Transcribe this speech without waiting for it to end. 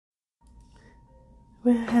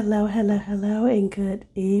Well, hello, and good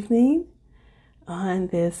evening on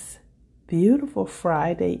this beautiful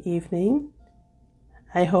Friday evening.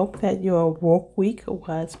 I hope that your work week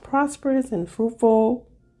was prosperous and fruitful,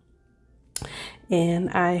 and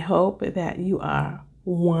I hope that you are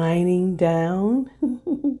winding down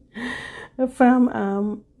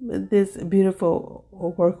from this beautiful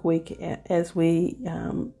work week as we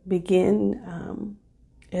begin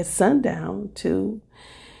at sundown to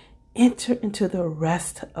enter into the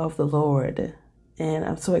rest of the Lord. And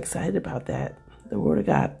I'm so excited about that. The Word of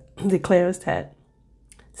God declares that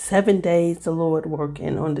 7 days the Lord worked,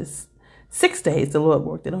 and on the 6 days the Lord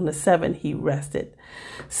worked, and on the 7th he rested.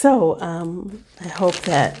 So I hope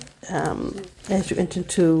that as you enter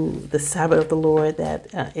into the Sabbath of the Lord,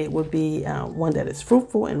 that it will be one that is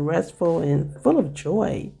fruitful and restful and full of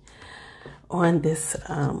joy on this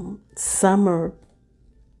summer,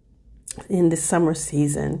 in this summer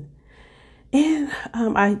season. And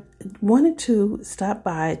I wanted to stop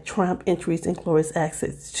by Triumph Entries and Glorious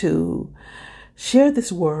Exits to share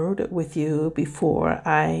this word with you before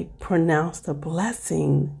I pronounce the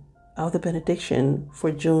blessing of the benediction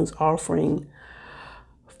for June's offering,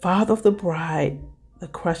 Father of the Bride, the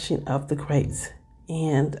crushing of the grapes.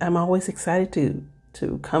 And I'm always excited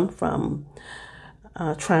to come from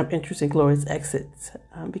Triumph Entries and Glorious Exits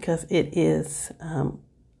because it is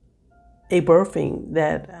a birthing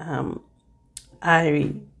that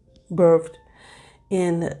I birthed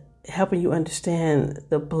in helping you understand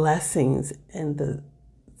the blessings and the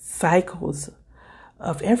cycles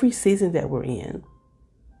of every season that we're in,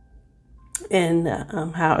 and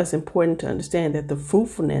how it's important to understand that the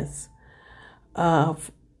fruitfulness of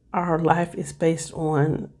our life is based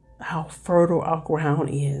on how fertile our ground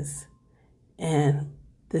is and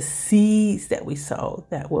the seeds that we sow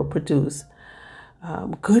that will produce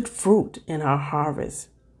good fruit in our harvest.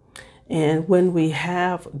 And when we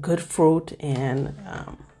have good fruit and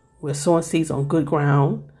we're sowing seeds on good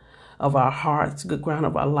ground of our hearts, good ground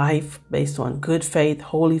of our life, based on good faith,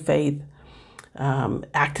 holy faith,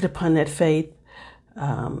 acted upon that faith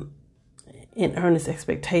in earnest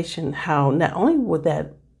expectation, how not only would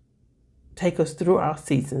that take us through our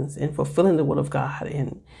seasons in fulfilling the will of God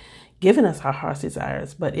and giving us our heart's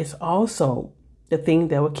desires, but it's also the thing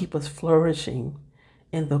that will keep us flourishing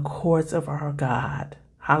in the courts of our God.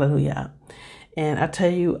 Hallelujah. And I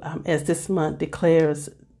tell you, as this month declares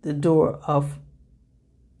the door,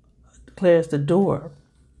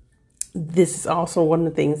 this is also one of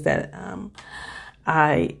the things that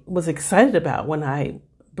I was excited about when I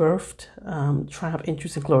birthed Triumph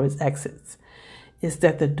Entries and Glorious Exits, is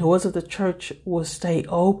that the doors of the church will stay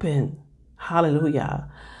open.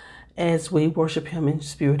 Hallelujah. As we worship Him in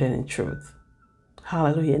spirit and in truth.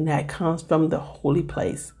 Hallelujah. And that comes from the holy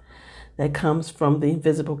place. That comes from the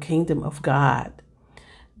invisible kingdom of God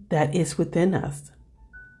that is within us.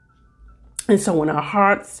 And so when our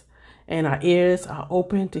hearts and our ears are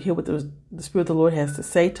open to hear what the Spirit of the Lord has to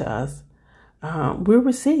say to us, we'll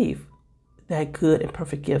receive that good and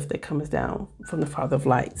perfect gift that comes down from the Father of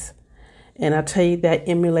lights. And I tell you, that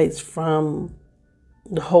emulates from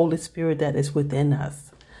the Holy Spirit that is within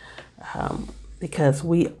us, because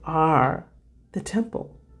we are the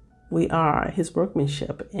temple. We are His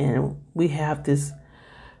workmanship, and we have this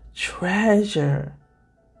treasure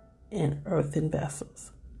in earthen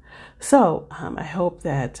vessels. So I hope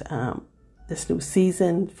that this new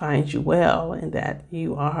season finds you well, and that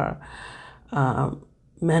you are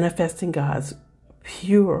manifesting God's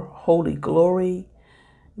pure, holy glory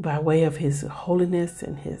by way of His holiness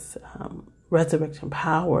and His resurrection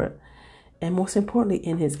power, and most importantly,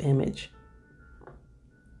 in His image.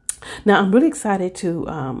 Now, I'm really excited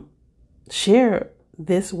to share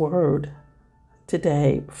this word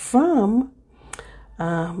today from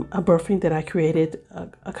a birthing that I created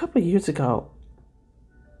a couple of years ago,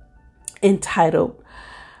 entitled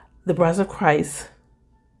The Brides of Christ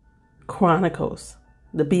Chronicles,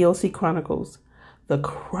 the B.O.C Chronicles, the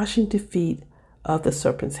crushing defeat of the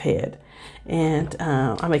serpent's head. And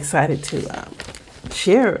I'm excited to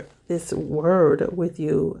share this word with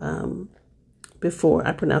you before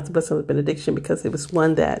I pronounce the blessing of the benediction, because it was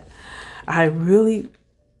one that I really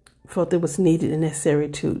felt it was needed and necessary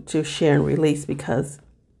to share and release, because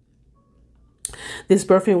this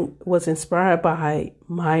birthing was inspired by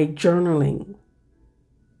my journaling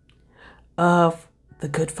of the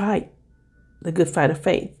good fight of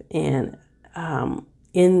faith. And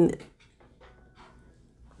in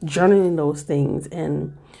journaling those things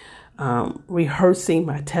and rehearsing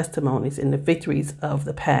my testimonies and the victories of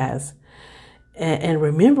the past, and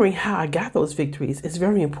remembering how I got those victories is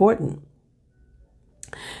very important.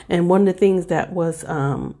 And one of the things that was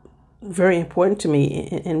very important to me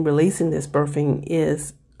in releasing this birthing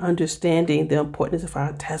is understanding the importance of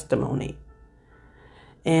our testimony.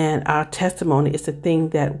 And our testimony is the thing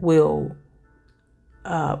that will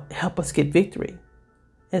help us get victory.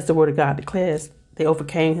 As the word of God declares, they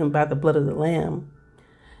overcame him by the blood of the Lamb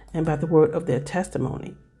and by the word of their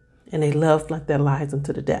testimony. And they loved not their lives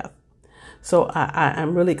unto the death. So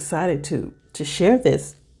I'm really excited to share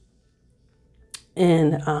this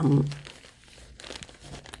in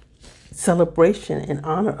celebration and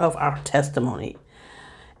honor of our testimony.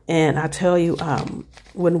 And I tell you,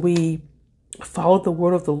 when we follow the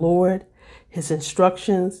word of the Lord, his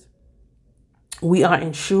instructions, we are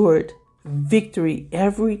ensured victory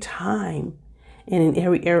every time and in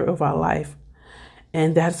every area of our life.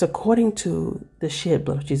 And that's according to the shed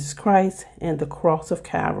blood of Jesus Christ and the cross of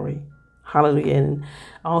Calvary. Hallelujah. And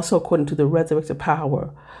also according to the resurrected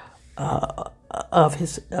power of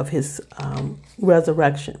his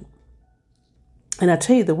resurrection. And I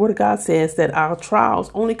tell you, the word of God says that our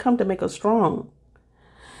trials only come to make us strong.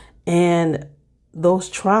 And those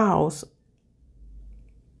trials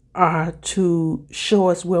are to show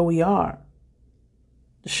us where we are,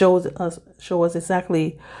 show us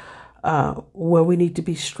exactly where we need to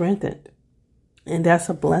be strengthened. And that's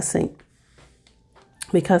a blessing,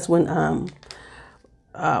 because when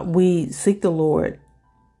we seek the Lord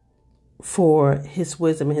for his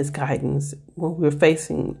wisdom and his guidance, when we're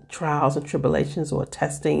facing trials and tribulations or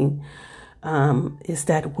testing, is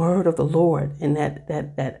that word of the Lord and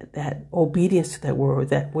that obedience to that word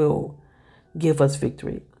that will give us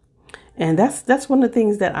victory. And that's one of the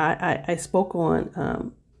things that I spoke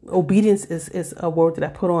on. Obedience is a word that I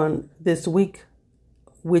put on this week,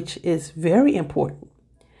 which is very important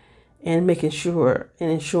in making sure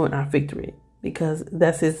and ensuring our victory, because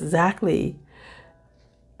that's exactly,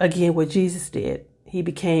 again, what Jesus did. He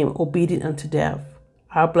became obedient unto death.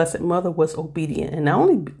 Our Blessed Mother was obedient, and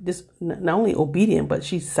not only obedient, but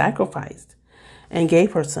she sacrificed and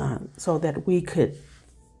gave her son so that we could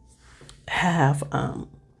have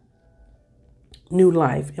new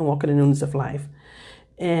life and walk in the newness of life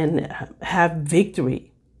and have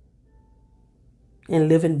victory and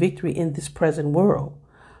live in victory in this present world,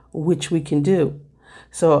 which we can do.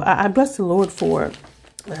 So I bless the Lord for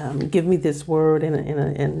giving me this word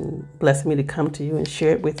and blessing me to come to you and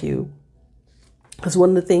share it with you. Because one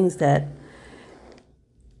of the things that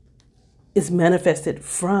is manifested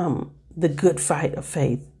from the good fight of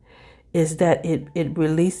faith is that it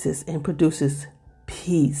releases and produces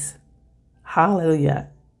peace. Hallelujah.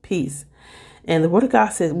 Peace. And the word of God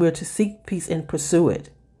says we're to seek peace and pursue it.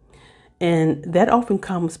 And that often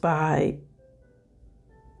comes by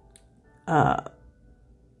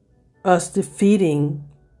us defeating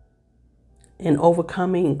and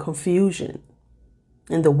overcoming confusion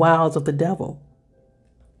and the wiles of the devil.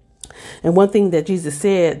 And one thing that Jesus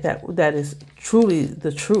said that is truly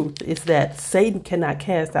the truth is that Satan cannot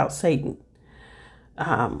cast out Satan.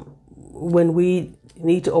 When we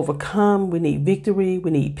need to overcome, we need victory,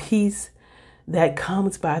 we need peace, that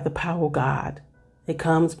comes by the power of God. It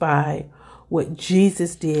comes by what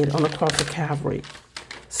Jesus did on the cross of Calvary.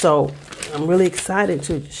 So I'm really excited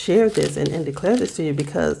to share this and declare this to you,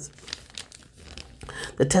 because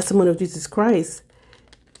the testimony of Jesus Christ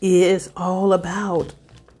is all about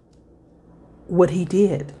what he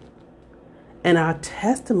did. And our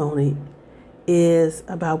testimony is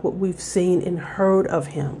about what we've seen and heard of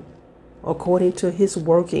him, according to his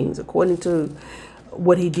workings, according to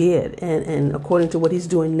what he did, and according to what he's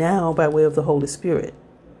doing now by way of the Holy Spirit.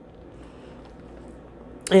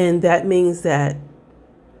 And that means that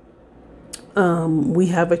we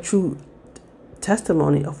have a true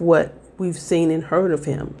testimony of what we've seen and heard of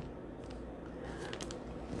him.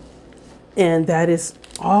 And that is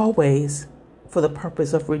always for the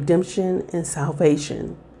purpose of redemption and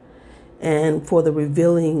salvation, and for the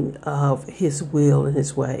revealing of his will and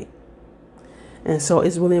his way. And so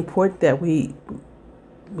it's really important that we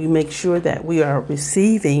make sure that we are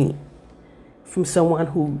receiving from someone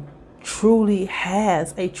who truly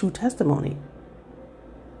has a true testimony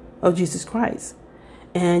of Jesus Christ.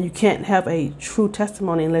 And you can't have a true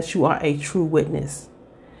testimony unless you are a true witness.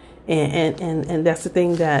 And that's the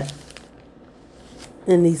thing that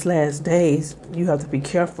in these last days you have to be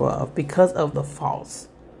careful of, because of the false.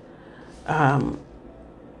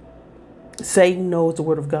 Satan knows the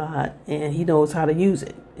word of God, and he knows how to use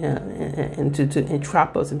it and to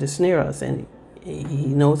entrap us and to snare us, and he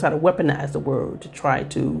knows how to weaponize the word to try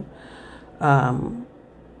to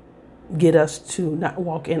get us to not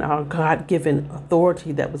walk in our God-given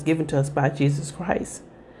authority that was given to us by Jesus Christ.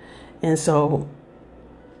 And so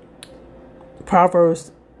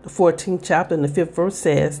Proverbs the 14th chapter and the 5th verse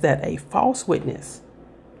says that a false witness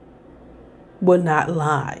will not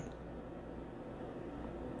lie.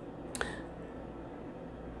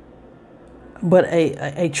 But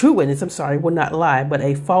a true witness, will not lie, but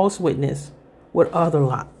a false witness would utter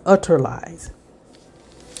lies.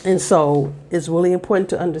 And so it's really important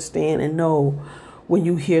to understand and know when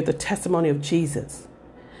you hear the testimony of Jesus.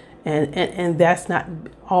 And that's not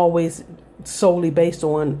always solely based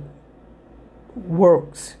on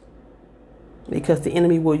works, because the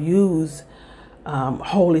enemy will use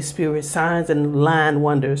Holy Spirit signs and lying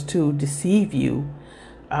wonders to deceive you,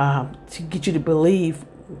 to get you to believe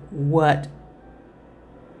what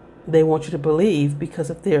they want you to believe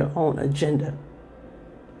because of their own agenda.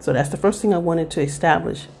 So that's the first thing I wanted to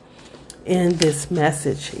establish in this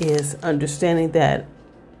message, is understanding that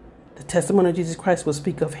the testimony of Jesus Christ will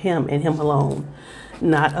speak of him and him alone,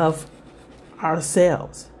 not of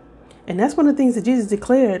ourselves. And that's one of the things that Jesus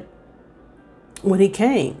declared when he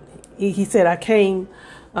came. He said, I came,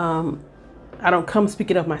 I don't come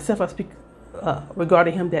speaking of myself, I speak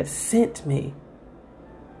regarding him that sent me.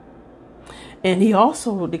 And he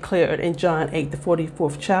also declared in John 8, the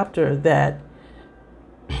 44th chapter, that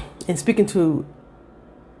in speaking to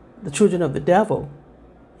the children of the devil,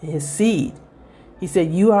 his seed, he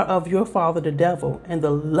said, you are of your father the devil, and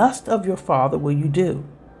the lust of your father will you do.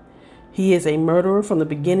 He is a murderer from the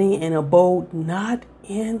beginning and abode not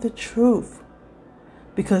in the truth,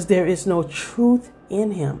 because there is no truth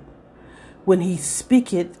in him. When he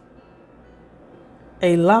speaketh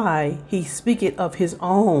a lie, he speaketh of his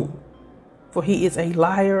own, for he is a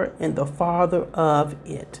liar and the father of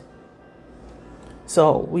it.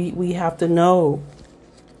 So we have to know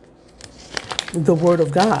the word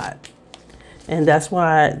of God. And that's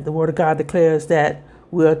why the word of God declares that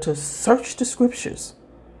we are to search the scriptures,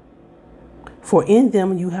 for in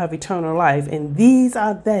them you have eternal life, and these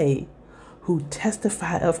are they who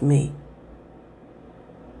testify of me.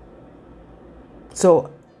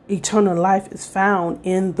 So eternal life is found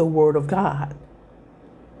in the word of God.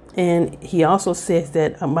 And he also says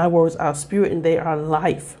that my words are spirit and they are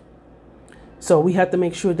life. So we have to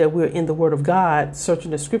make sure that we're in the word of God,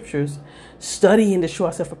 searching the scriptures, studying to show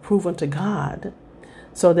ourselves approved unto God,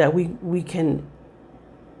 so that we can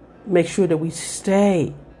make sure that we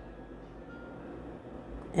stay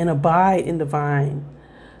and abide in the vine,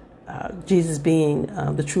 Jesus being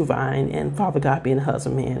the true vine, and Father God being the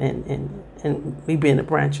husbandman, and we being the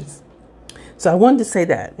branches. So I wanted to say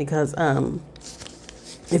that because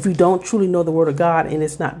if you don't truly know the word of God and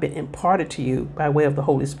it's not been imparted to you by way of the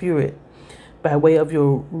Holy Spirit, by way of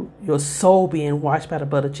your soul being washed by the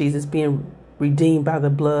blood of Jesus, being redeemed by the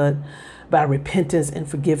blood, by repentance and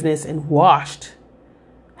forgiveness, and washed,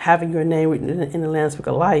 having your name written in the Lamb's Book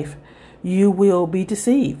of Life, you will be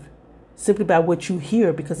deceived simply by what you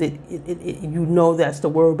hear, because it you know that's the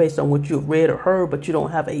word based on what you've read or heard, but you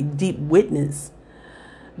don't have a deep witness,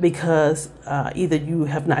 because either you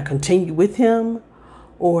have not continued with him,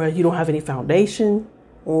 or you don't have any foundation,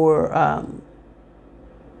 or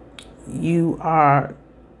you are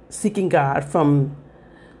seeking God from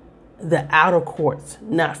the outer courts,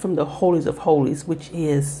 not from the holies of holies, which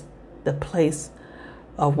is the place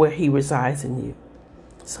of where he resides in you.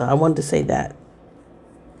 So I wanted to say that.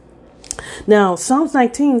 Now, Psalms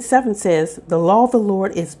 19:7 says, the law of the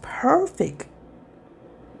Lord is perfect,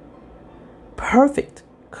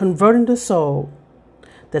 converting the soul.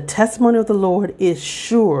 The testimony of the Lord is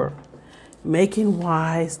sure, making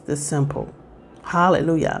wise the simple.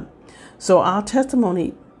 Hallelujah. So our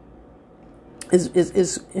testimony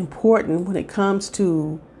is important when it comes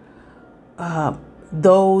to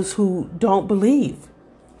those who don't believe.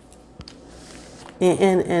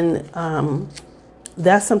 And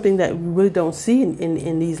that's something that we really don't see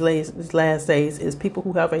in these last days, is people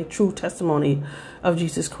who have a true testimony of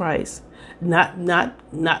Jesus Christ. Not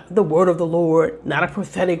the word of the Lord, not a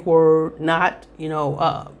prophetic word, not,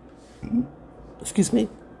 excuse me,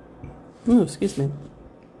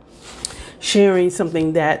 sharing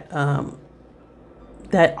something that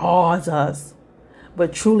awes us,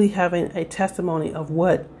 but truly having a testimony of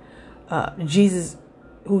what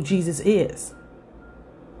who Jesus is.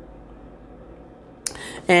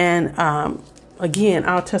 And again,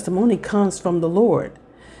 our testimony comes from the Lord,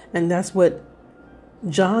 and that's what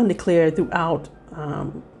John declared throughout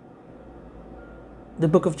the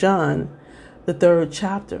book of John, the 3rd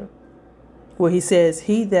chapter, where he says,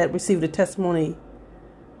 he that received the testimony,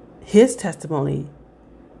 his testimony,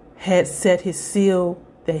 had set his seal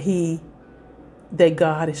that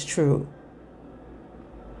God is true.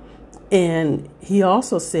 And he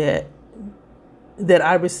also said that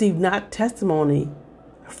I received not testimony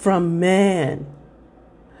from man,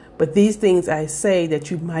 But these things I say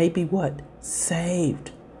that you might be what?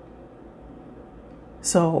 Saved.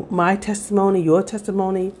 So my testimony, your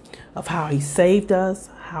testimony of how he saved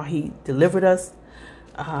us, how he delivered us.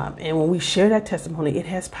 And when we share that testimony, it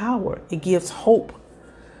has power. It gives hope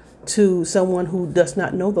to someone who does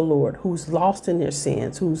not know the Lord, who's lost in their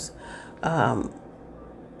sins, who's dead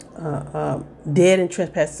in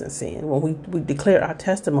trespasses and sin. When we declare our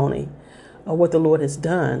testimony of what the Lord has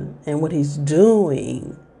done and what he's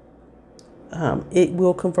doing, it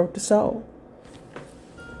will convert the soul.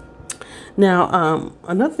 Now,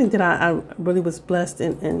 another thing that I really was blessed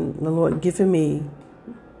in the Lord giving me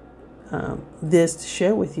this to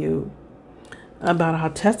share with you about our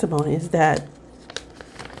testimony is that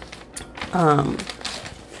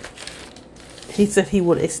he said he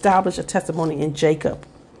would establish a testimony in Jacob,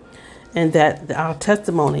 and that our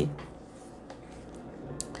testimony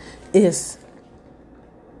is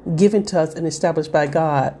given to us and established by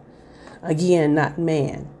God, again, not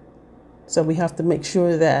man. So we have to make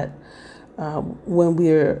sure that when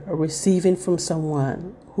we're receiving from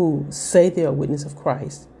someone who say they're a witness of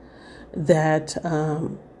Christ, that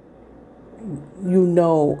you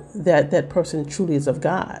know that that person truly is of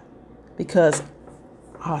God, because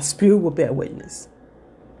our spirit will bear witness.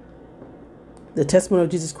 The testimony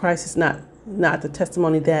of Jesus Christ is not the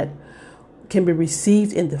testimony that can be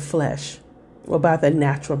received in the flesh or by the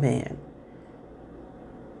natural man.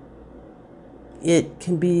 It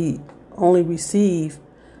can be only received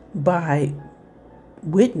by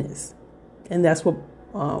witness. And that's what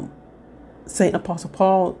St. Apostle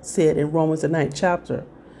Paul said in Romans the 9th chapter.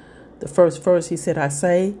 The first verse, he said, I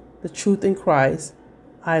say the truth in Christ,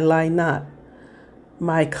 I lie not.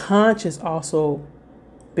 My conscience also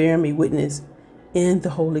bear me witness in the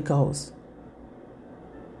Holy Ghost.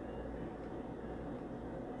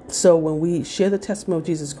 So when we share the testimony of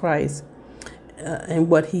Jesus Christ and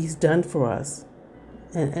what he's done for us,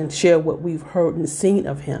 and share what we've heard and seen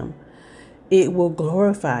of him, it will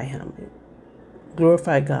glorify him,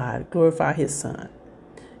 glorify God, glorify his son.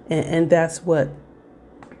 And that's what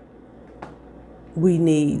we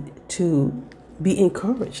need to be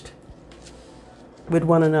encouraged with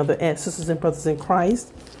one another as sisters and brothers in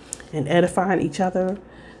Christ, and edifying each other,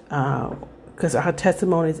 because our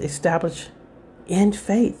testimony is established in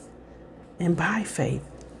faith and by faith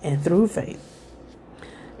and through faith.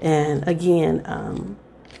 And again,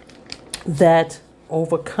 that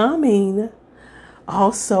overcoming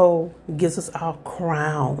also gives us our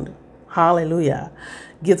crown. Hallelujah.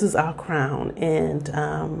 Gives us our crown,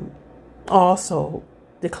 and also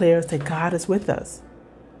declares that God is with us,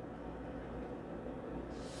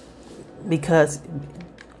 because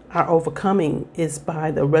our overcoming is by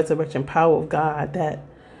the resurrection power of God that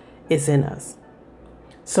is in us.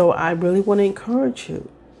 So I really want to encourage you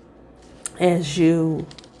as you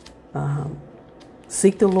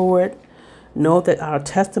seek the Lord. Know that our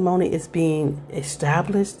testimony is being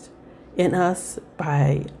established in us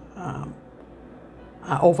by our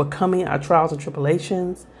overcoming our trials and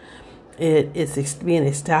tribulations. It is being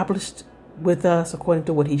established with us according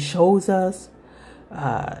to what he shows us,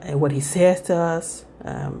 and what he says to us,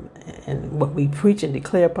 and what we preach and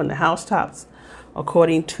declare upon the housetops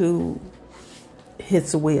according to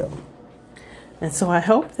his will. And so I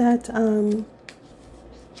hope that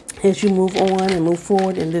as you move on and move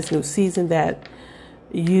forward in this new season, that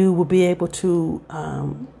you will be able to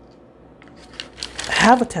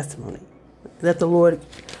have a testimony, that the Lord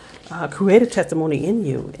create a testimony in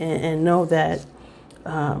you, and know that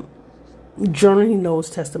journaling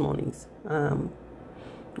those testimonies,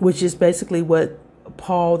 which is basically what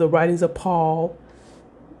the writings of Paul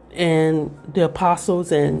and the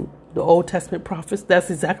apostles and the Old Testament prophets,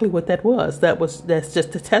 that's exactly what that was. That's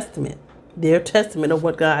just a testament, their testament of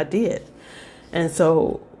what God did. And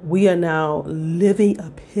so we are now living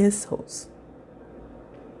epistles,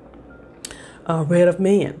 read of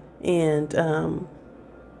man. And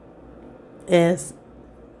as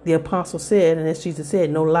the apostle said, and as Jesus said,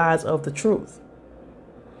 no lies of the truth.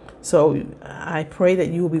 So I pray that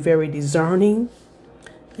you will be very discerning,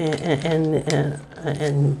 and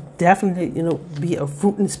definitely, be a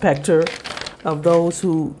fruit inspector of those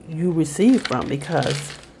who you receive from,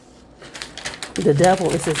 because the devil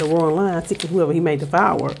is as a roaring lion, seeking whoever he may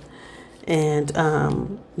devour. And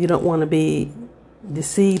you don't want to be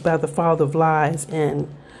deceived by the father of lies and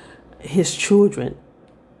his children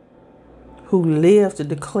who live to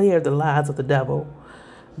declare the lies of the devil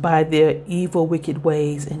by their evil, wicked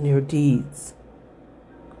ways and their deeds.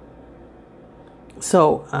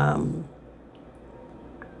 So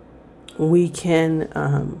we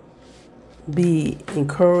can be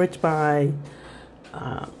encouraged by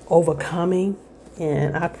overcoming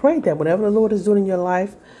And I pray that whatever the Lord is doing in your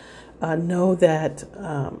life, know that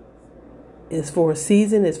it's for a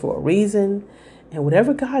season, it's for a reason. And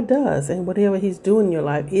whatever God does and whatever he's doing in your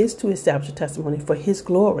life is to establish a testimony for his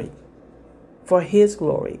glory. For his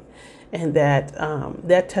glory. And that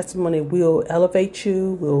that testimony will elevate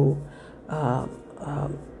you, will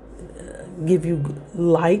give you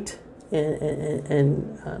light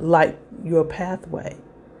and light your pathway.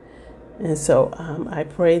 And so I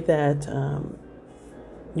pray that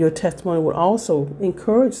your testimony will also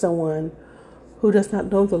encourage someone who does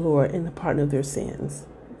not know the Lord in the pardon of their sins,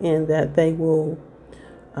 and that they will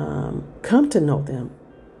come to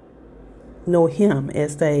know him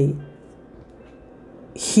as they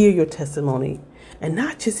hear your testimony, and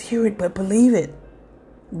not just hear it, but believe it.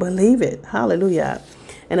 Believe it. Hallelujah.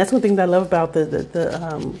 And that's one thing that I love about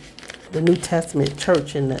the New Testament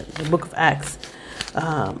church in the book of Acts.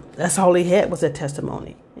 That's all they had was a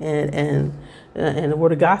testimony. And the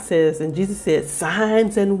word of God says, and Jesus said,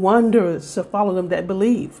 signs and wonders shall follow them that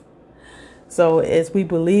believe. So as we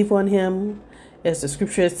believe on him, as the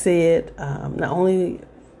scripture has said, not only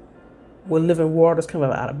will living waters come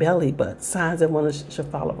out of belly, but signs and wonders shall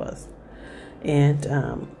follow us.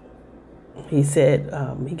 And he said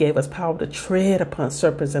he gave us power to tread upon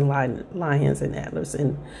serpents and lions and antlers.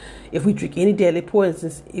 And if we drink any deadly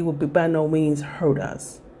poisons, it will by no means hurt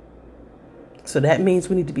us. So that means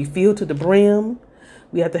we need to be filled to the brim.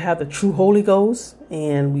 We have to have the true Holy Ghost,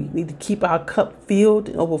 and we need to keep our cup filled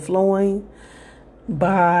and overflowing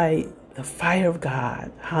by the fire of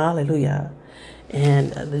God. Hallelujah.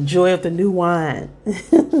 And the joy of the new wine.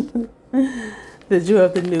 The joy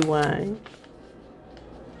of the new wine.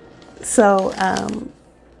 So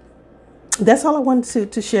that's all I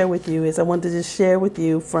wanted to share with you. Is I wanted to just share with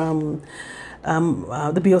you from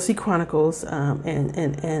the B.O.C Chronicles,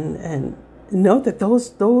 and note that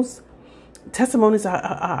those testimonies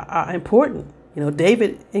are important. You know,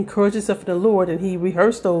 David encouraged himself in the Lord, and he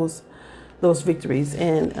rehearsed those victories,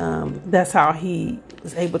 and that's how he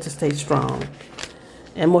was able to stay strong.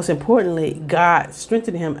 And most importantly, God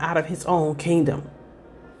strengthened him out of his own kingdom.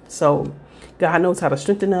 So God knows how to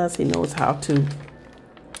strengthen us. He knows how to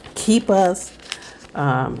keep us.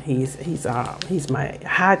 He's my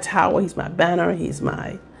high tower. He's my banner. He's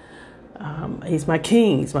my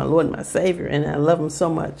king. He's my Lord and my Savior. And I love him so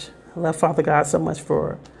much. I love Father God so much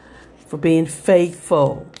for being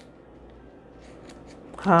faithful.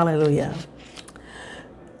 Hallelujah.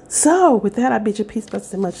 So with that, I bid you peace,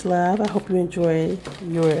 blessings, and much love. I hope you enjoy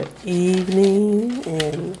your evening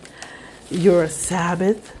and your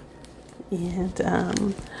Sabbath.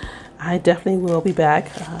 And I definitely will be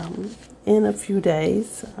back in a few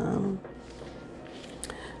days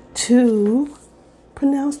to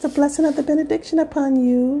pronounce the blessing of the benediction upon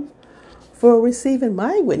you for receiving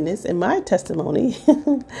my witness and my testimony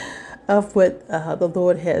of what the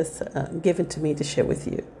Lord has given to me to share with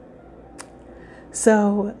you.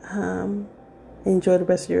 So enjoy the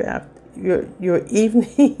rest of your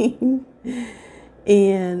evening,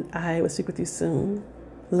 and I will speak with you soon.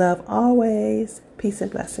 Love always. Peace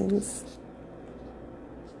and blessings.